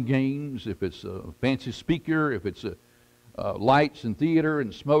fun and games, if it's a fancy speaker, if it's lights and theater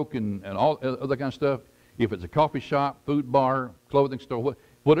and smoke and all other kind of stuff, if it's a coffee shop, food bar, clothing store,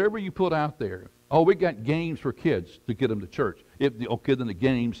 whatever you put out there. Oh, we got games for kids to get them to church. Okay, then the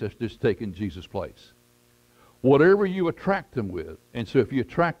games has just taken Jesus' place. Whatever you attract them with. And so if you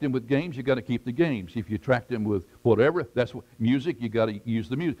attract them with games, you got to keep the games. If you attract them with whatever, that's what, music, you got to use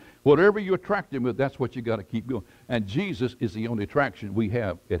the music. Whatever you attract them with, that's what you got to keep going. And Jesus is the only attraction we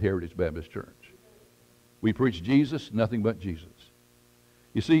have at Heritage Baptist Church. We preach Jesus, nothing but Jesus.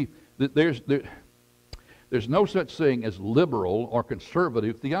 You see, there's no such thing as liberal or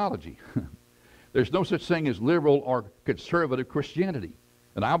conservative theology. There's no such thing as liberal or conservative Christianity.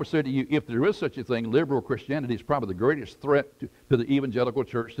 And I would say to you, if there is such a thing, liberal Christianity is probably the greatest threat to the evangelical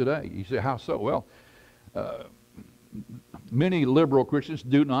church today. You say, how so? Well, many liberal Christians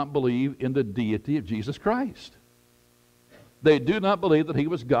do not believe in the deity of Jesus Christ. They do not believe that he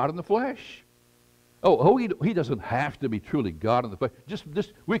was God in the flesh. He doesn't have to be truly God in the flesh.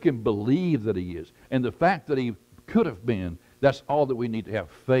 Just we can believe that he is. And the fact that he could have been, that's all that we need to have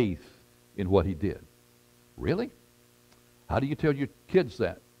faith in what he did. Really? How do you tell your kids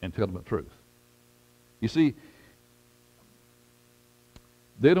that and tell them the truth? You see,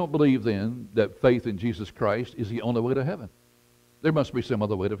 they don't believe then that faith in Jesus Christ is the only way to heaven. There must be some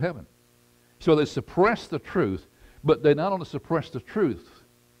other way to heaven. So they suppress the truth, but they not only suppress the truth,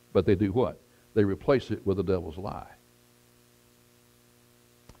 but they do what? They replace it with the devil's lie.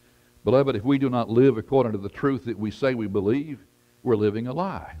 Beloved, if we do not live according to the truth that we say we believe, we're living a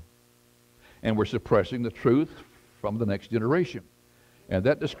lie. And we're suppressing the truth from the next generation. And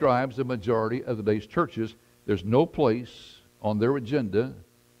that describes the majority of today's churches. There's no place on their agenda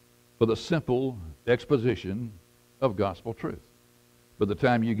for the simple exposition of gospel truth. By the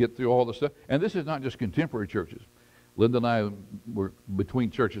time you get through all the stuff, and this is not just contemporary churches. Linda and I were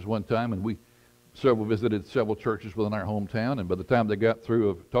between churches one time, and we visited several churches within our hometown, and by the time they got through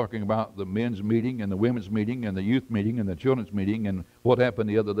of talking about the men's meeting and the women's meeting and the youth meeting and the children's meeting and what happened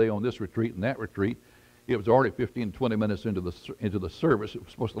the other day on this retreat and that retreat, it was already 15, 20 minutes into the service. It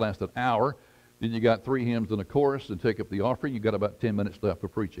was supposed to last an hour. Then you got 3 hymns and a chorus and take up the offering. You got about 10 minutes left for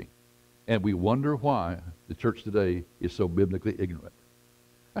preaching. And we wonder why the church today is so biblically ignorant.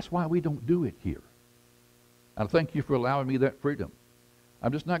 That's why we don't do it here. And I thank you for allowing me that freedom.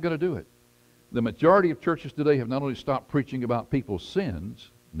 I'm just not going to do it. The majority of churches today have not only stopped preaching about people's sins,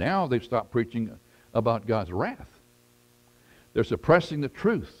 now they've stopped preaching about God's wrath. They're suppressing the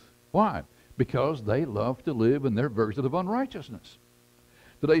truth. Why? Because they love to live in their version of unrighteousness.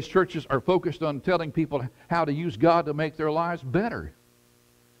 Today's churches are focused on telling people how to use God to make their lives better.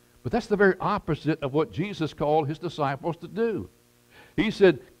 But that's the very opposite of what Jesus called his disciples to do. He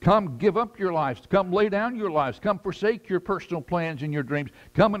said, come give up your lives. Come lay down your lives. Come forsake your personal plans and your dreams.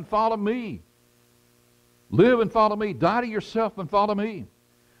 Come and follow me. Live and follow me. Die to yourself and follow me.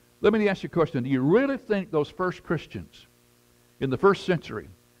 Let me ask you a question. Do you really think those first Christians in the first century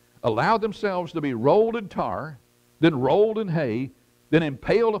allowed themselves to be rolled in tar, then rolled in hay, then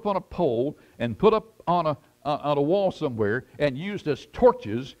impaled upon a pole and put up on a wall somewhere and used as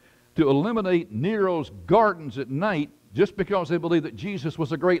torches to illuminate Nero's gardens at night just because they believed that Jesus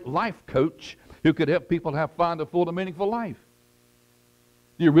was a great life coach who could help people find a full and meaningful life?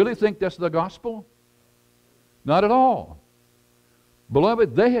 Do you really think that's the gospel? Not at all.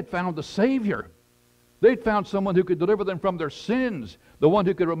 Beloved, they had found the Savior. They'd found someone who could deliver them from their sins, the one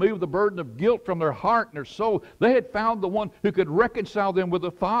who could remove the burden of guilt from their heart and their soul. They had found the one who could reconcile them with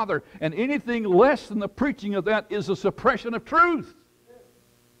the Father, and anything less than the preaching of that is a suppression of truth.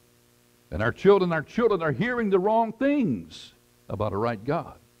 And our children are hearing the wrong things about a right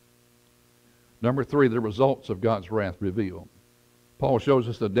God. Number 3, the results of God's wrath revealed. Paul shows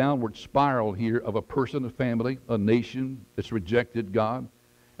us the downward spiral here of a person, a family, a nation that's rejected God.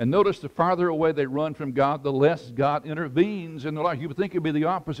 And notice the farther away they run from God, the less God intervenes in their life. You would think it would be the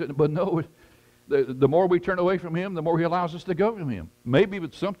opposite, but no. The more we turn away from Him, the more He allows us to go from Him. Maybe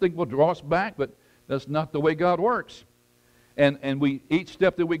something will draw us back, but that's not the way God works. And each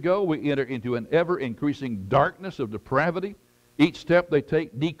step that we go, we enter into an ever-increasing darkness of depravity. Each step they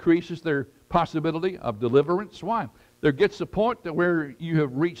take decreases their possibility of deliverance. Why? There gets a point to where you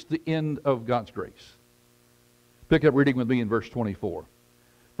have reached the end of God's grace. Pick up reading with me in verse 24.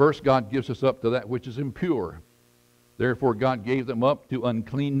 First, God gives us up to that which is impure. Therefore, God gave them up to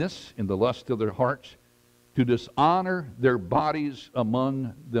uncleanness in the lust of their hearts, to dishonor their bodies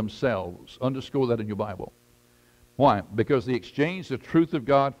among themselves. Underscore that in your Bible. Why? Because they exchanged the truth of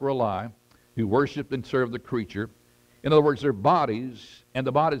God for a lie, who worshiped and served the creature. In other words, their bodies and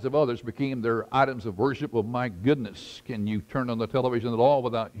the bodies of others became their items of worship. Well, my goodness, can you turn on the television at all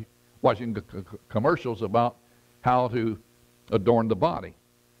without watching commercials about how to adorn the body?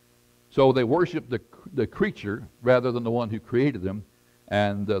 So they worshiped the creature rather than the one who created them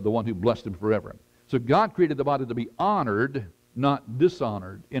and the one who blessed them forever. So God created the body to be honored, not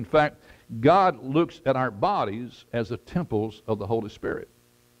dishonored. In fact, God looks at our bodies as the temples of the Holy Spirit.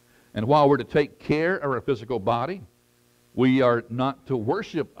 And while we're to take care of our physical body, we are not to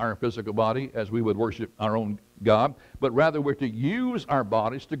worship our physical body as we would worship our own God, but rather we're to use our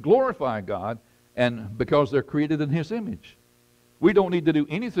bodies to glorify God, and because they're created in His image. We don't need to do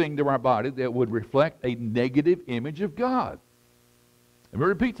anything to our body that would reflect a negative image of God. Let me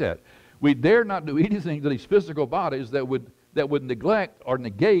repeat that. We dare not do anything to these physical bodies that would neglect or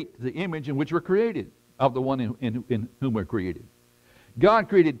negate the image in which we're created, of the one in whom we're created. God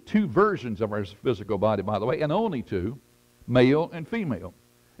created two versions of our physical body, by the way, and only two, male and female.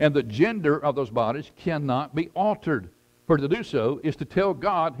 And the gender of those bodies cannot be altered. For to do so is to tell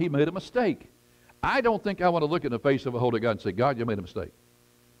God He made a mistake. I don't think I want to look in the face of a holy God and say, God, you made a mistake.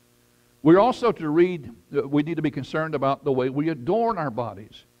 We're also to we need to be concerned about the way we adorn our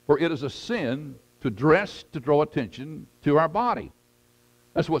bodies. For it is a sin to dress to draw attention to our body.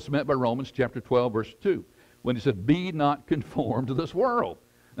 That's what's meant by Romans chapter 12, verse 2. When He said, be not conformed to this world.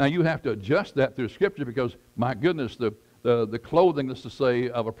 Now you have to adjust that through Scripture because, my goodness, the clothing, let's just say,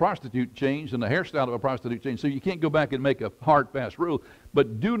 of a prostitute changed and the hairstyle of a prostitute changed. So you can't go back and make a hard, fast rule.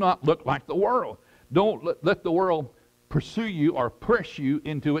 But do not look like the world. Don't let the world pursue you or press you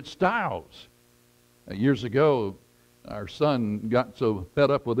into its styles. Years ago, our son got so fed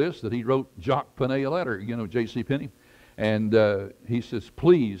up with this that he wrote Jacques Penney a letter, J.C. Penney. And he says,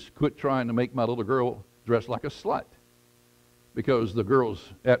 please quit trying to make my little girl dress like a slut. Because the girls'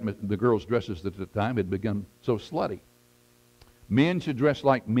 dresses at the time had become so slutty. Men should dress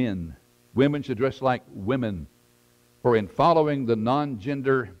like men. Women should dress like women. For in following the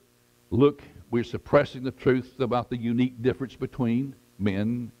non-gender look, we're suppressing the truth about the unique difference between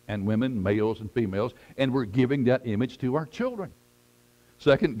men and women, males and females, and we're giving that image to our children.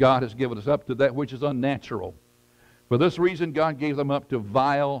 Second, God has given us up to that which is unnatural. For this reason, God gave them up to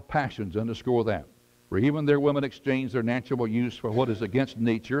vile passions. Underscore that. For even their women exchange their natural use for what is against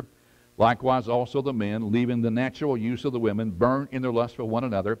nature. Likewise also the men, leaving the natural use of the women, burn in their lust for one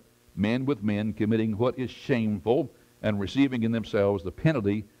another, men with men, committing what is shameful, and receiving in themselves the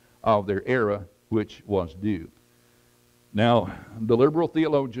penalty of their error which was due. Now, the liberal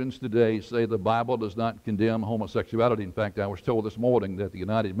theologians today say the Bible does not condemn homosexuality. In fact, I was told this morning that the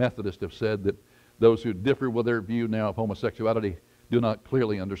United Methodists have said that those who differ with their view now of homosexuality do not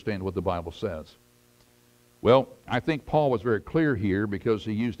clearly understand what the Bible says. Well, I think Paul was very clear here because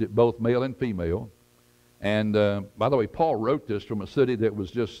he used it both male and female. And by the way, Paul wrote this from a city that was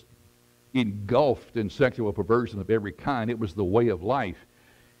just engulfed in sexual perversion of every kind. It was the way of life.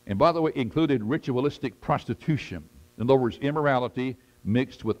 And by the way, included ritualistic prostitution. In other words, immorality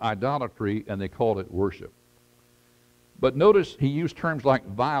mixed with idolatry, and they called it worship. But notice he used terms like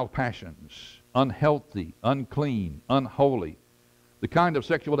vile passions, unhealthy, unclean, unholy, the kind of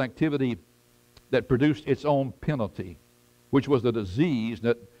sexual activity that produced its own penalty, which was a disease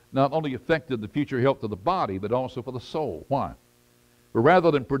that not only affected the future health of the body, but also for the soul. Why? But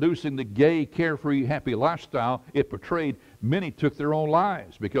rather than producing the gay, carefree, happy lifestyle it portrayed, many took their own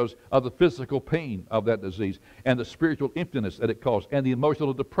lives because of the physical pain of that disease and the spiritual emptiness that it caused and the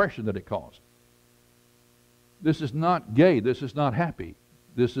emotional depression that it caused. This is not gay. This is not happy.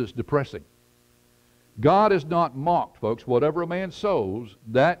 This is depressing. God is not mocked, folks. Whatever a man sows,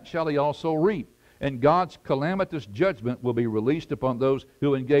 that shall he also reap. And God's calamitous judgment will be released upon those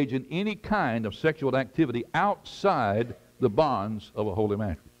who engage in any kind of sexual activity outside the bonds of a holy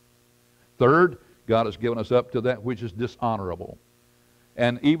marriage. Third, God has given us up to that which is dishonorable.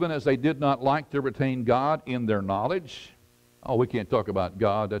 And even as they did not like to retain God in their knowledge, we can't talk about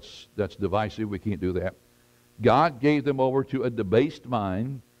God, that's divisive, we can't do that. God gave them over to a debased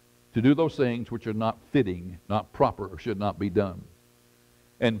mind to do those things which are not fitting, not proper, or should not be done.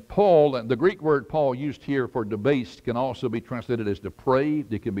 And Paul, and the Greek word Paul used here for debased can also be translated as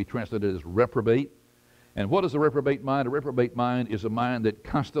depraved. It can be translated as reprobate. And what is a reprobate mind? A reprobate mind is a mind that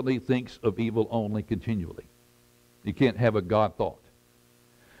constantly thinks of evil only continually. You can't have a God thought.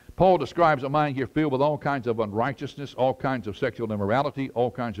 Paul describes a mind here filled with all kinds of unrighteousness, all kinds of sexual immorality,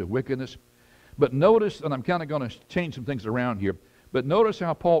 all kinds of wickedness. But notice, and I'm kind of going to change some things around here, but notice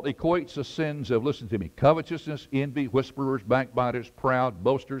how Paul equates the sins of, listen to me, covetousness, envy, whisperers, backbiters, proud,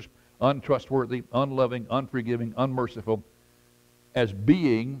 boasters, untrustworthy, unloving, unforgiving, unmerciful, as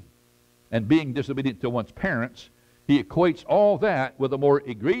being disobedient to one's parents. He equates all that with the more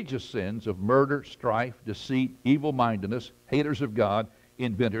egregious sins of murder, strife, deceit, evil-mindedness, haters of God,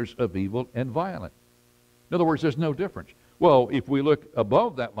 inventors of evil, and violent. In other words, there's no difference. Well, if we look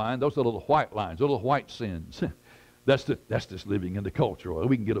above that line, those are little white lines, little white sins. That's just living in the culture. Well,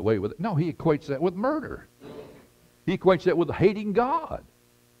 we can get away with it. No, he equates that with murder. He equates that with hating God.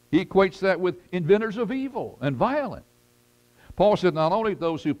 He equates that with inventors of evil and violent. Paul said not only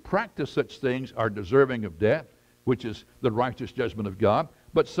those who practice such things are deserving of death, which is the righteous judgment of God,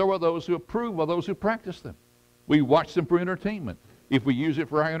 but so are those who approve of those who practice them. We watch them for entertainment. If we use it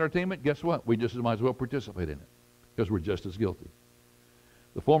for our entertainment, guess what? We just might as well participate in it because we're just as guilty.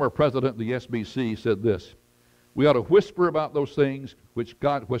 The former president of the SBC said this: we ought to whisper about those things which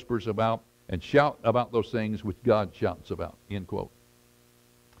God whispers about and shout about those things which God shouts about, end quote.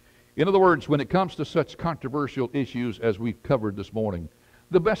 In other words, when it comes to such controversial issues as we've covered this morning,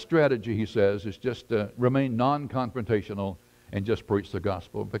 the best strategy, he says, is just to remain non-confrontational and just preach the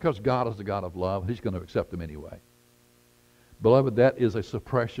gospel, because God is the God of love. He's going to accept them anyway. Beloved, that is a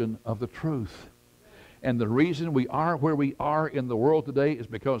suppression of the truth. And the reason we are where we are in the world today is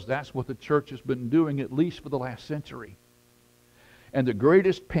because that's what the church has been doing, at least for the last century. And the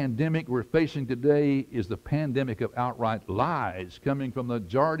greatest pandemic we're facing today is the pandemic of outright lies coming from the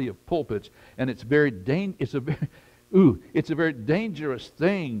majority of pulpits. And it's a very dangerous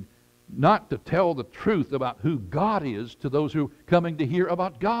thing not to tell the truth about who God is to those who are coming to hear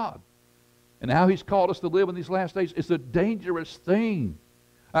about God and how He's called us to live in these last days. It's a dangerous thing.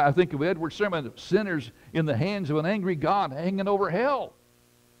 I think of Edward's sermon, sinners in the hands of an angry God hanging over hell.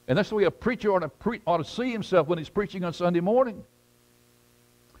 And that's the way a preacher ought to see himself when he's preaching on Sunday morning.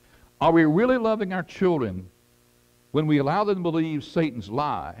 Are we really loving our children when we allow them to believe Satan's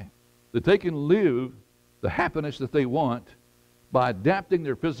lie that they can live the happiness that they want by adapting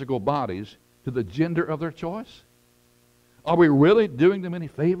their physical bodies to the gender of their choice? Are we really doing them any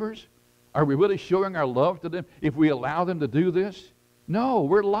favors? Are we really showing our love to them if we allow them to do this? No,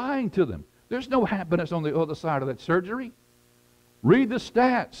 we're lying to them. There's no happiness on the other side of that surgery. Read the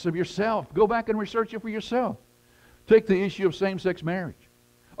stats of yourself. Go back and research it for yourself. Take the issue of same-sex marriage.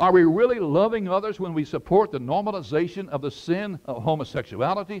 Are we really loving others when we support the normalization of the sin of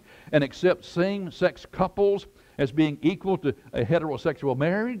homosexuality and accept same-sex couples as being equal to a heterosexual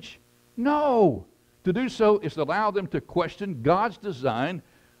marriage? No. To do so is to allow them to question God's design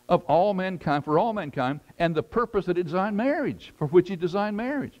of all mankind, for all mankind, and the purpose that He designed marriage, for which He designed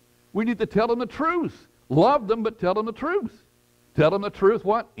marriage. We need to tell them the truth. Love them, but tell them the truth. Tell them the truth,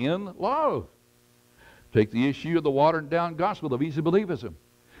 what? In love. Take the issue of the watered-down gospel of easy believism.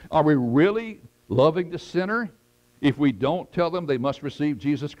 Are we really loving the sinner if we don't tell them they must receive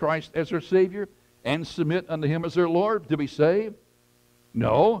Jesus Christ as their Savior and submit unto Him as their Lord to be saved?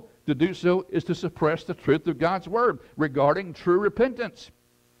 No. To do so is to suppress the truth of God's Word regarding true repentance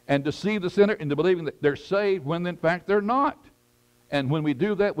and deceive the sinner into believing that they're saved when in fact they're not. And when we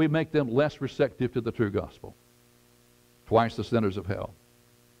do that, we make them less receptive to the true gospel. Twice the sinners of hell.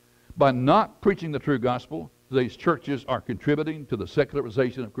 By not preaching the true gospel, today's churches are contributing to the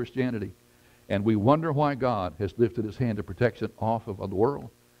secularization of Christianity. And we wonder why God has lifted His hand of protection off of the world.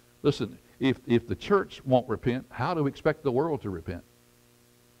 Listen, if the church won't repent, how do we expect the world to repent?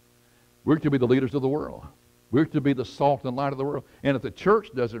 We're to be the leaders of the world. We're to be the salt and light of the world. And if the church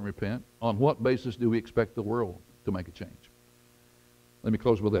doesn't repent, on what basis do we expect the world to make a change? Let me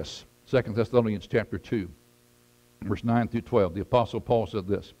close with this. 2 Thessalonians chapter 2, verse 9 through 12. The Apostle Paul said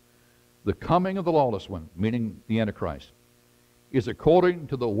this: the coming of the lawless one, meaning the Antichrist, is according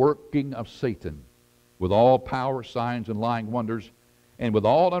to the working of Satan, with all power, signs, and lying wonders, and with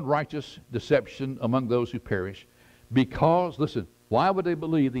all unrighteous deception among those who perish. Because, listen, why would they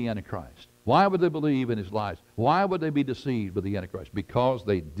believe the Antichrist? Why would they believe in his lies? Why would they be deceived by the Antichrist? Because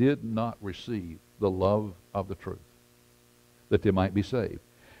they did not receive the love of the truth, that they might be saved.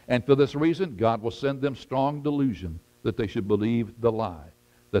 And for this reason, God will send them strong delusion that they should believe the lie,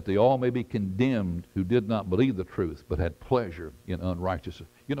 that they all may be condemned who did not believe the truth, but had pleasure in unrighteousness.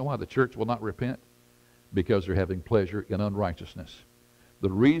 You know why the church will not repent? Because they're having pleasure in unrighteousness. The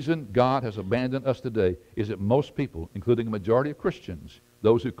reason God has abandoned us today is that most people, including a majority of Christians,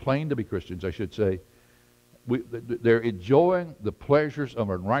 those who claim to be Christians, I should say, they're enjoying the pleasures of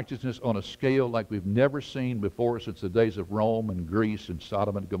unrighteousness on a scale like we've never seen before since the days of Rome and Greece and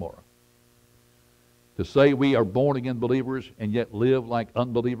Sodom and Gomorrah. To say we are born-again believers and yet live like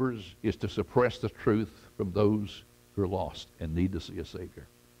unbelievers is to suppress the truth from those who are lost and need to see a Savior.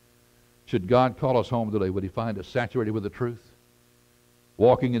 Should God call us home today, would He find us saturated with the truth,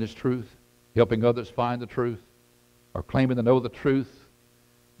 walking in His truth, helping others find the truth, or claiming to know the truth,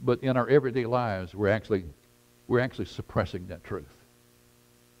 but in our everyday lives we're actually suppressing that truth?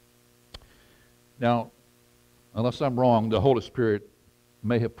 Now, unless I'm wrong, the Holy Spirit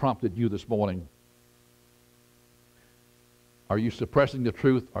may have prompted you this morning. Are you suppressing the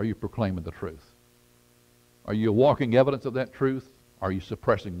truth? Or are you proclaiming the truth? Are you walking evidence of that truth? Or are you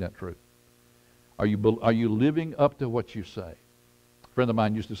suppressing that truth? Are you living up to what you say? A friend of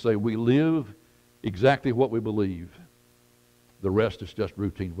mine used to say, we live exactly what we believe. The rest is just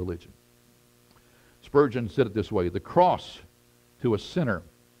routine religion. Spurgeon said it this way: the cross to a sinner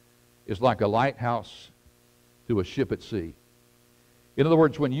is like a lighthouse to a ship at sea. In other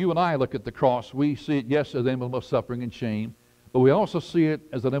words, when you and I look at the cross, we see it, yes, as an emblem of suffering and shame, but we also see it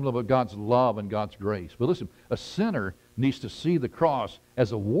as an emblem of God's love and God's grace. But listen, a sinner needs to see the cross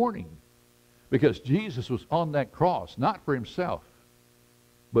as a warning, because Jesus was on that cross, not for himself,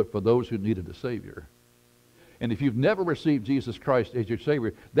 but for those who needed a Savior. And if you've never received Jesus Christ as your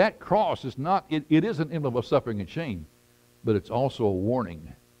Savior, that cross is not, it is an emblem of suffering and shame, but it's also a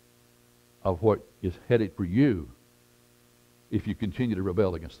warning of what is headed for you if you continue to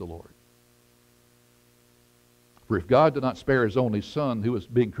rebel against the Lord. For if God did not spare his only Son who was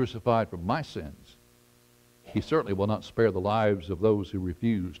being crucified for my sins, he certainly will not spare the lives of those who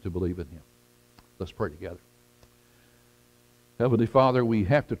refuse to believe in him. Let's pray together. Heavenly Father, we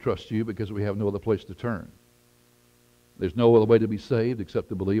have to trust you because we have no other place to turn. There's no other way to be saved except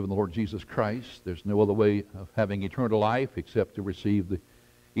to believe in the Lord Jesus Christ. There's no other way of having eternal life except to receive the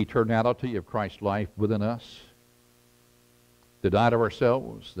eternality of Christ's life within us. To die to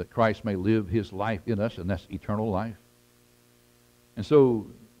ourselves, that Christ may live his life in us, and that's eternal life. And so,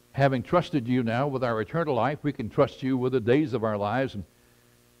 having trusted you now with our eternal life, we can trust you with the days of our lives,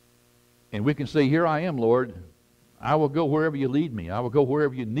 and we can say, here I am, Lord. I will go wherever you lead me. I will go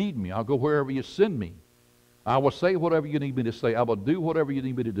wherever you need me. I'll go wherever you send me. I will say whatever you need me to say. I will do whatever you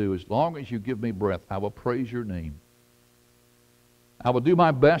need me to do. As long as you give me breath, I will praise your name. I will do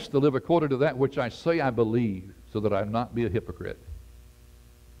my best to live according to that which I say I believe, so that I not be a hypocrite.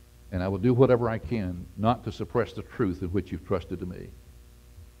 And I will do whatever I can not to suppress the truth in which you've trusted to me.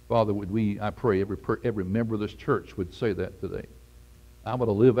 Father, I pray every member of this church would say that today. I'm going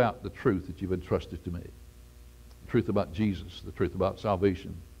to live out the truth that you've entrusted to me. The truth about Jesus, the truth about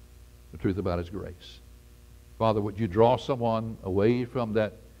salvation, the truth about his grace. Father, would you draw someone away from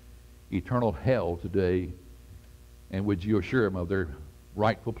that eternal hell today, and would you assure them of their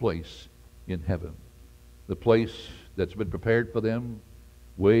rightful place in heaven, the place that's been prepared for them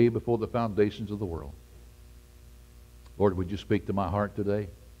way before the foundations of the world. Lord, would you speak to my heart today?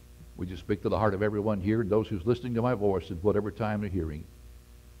 Would you speak to the heart of everyone here and those who's listening to my voice at whatever time they're hearing?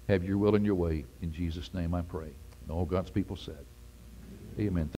 Have your will and your way. In Jesus' name I pray. And all God's people said, amen.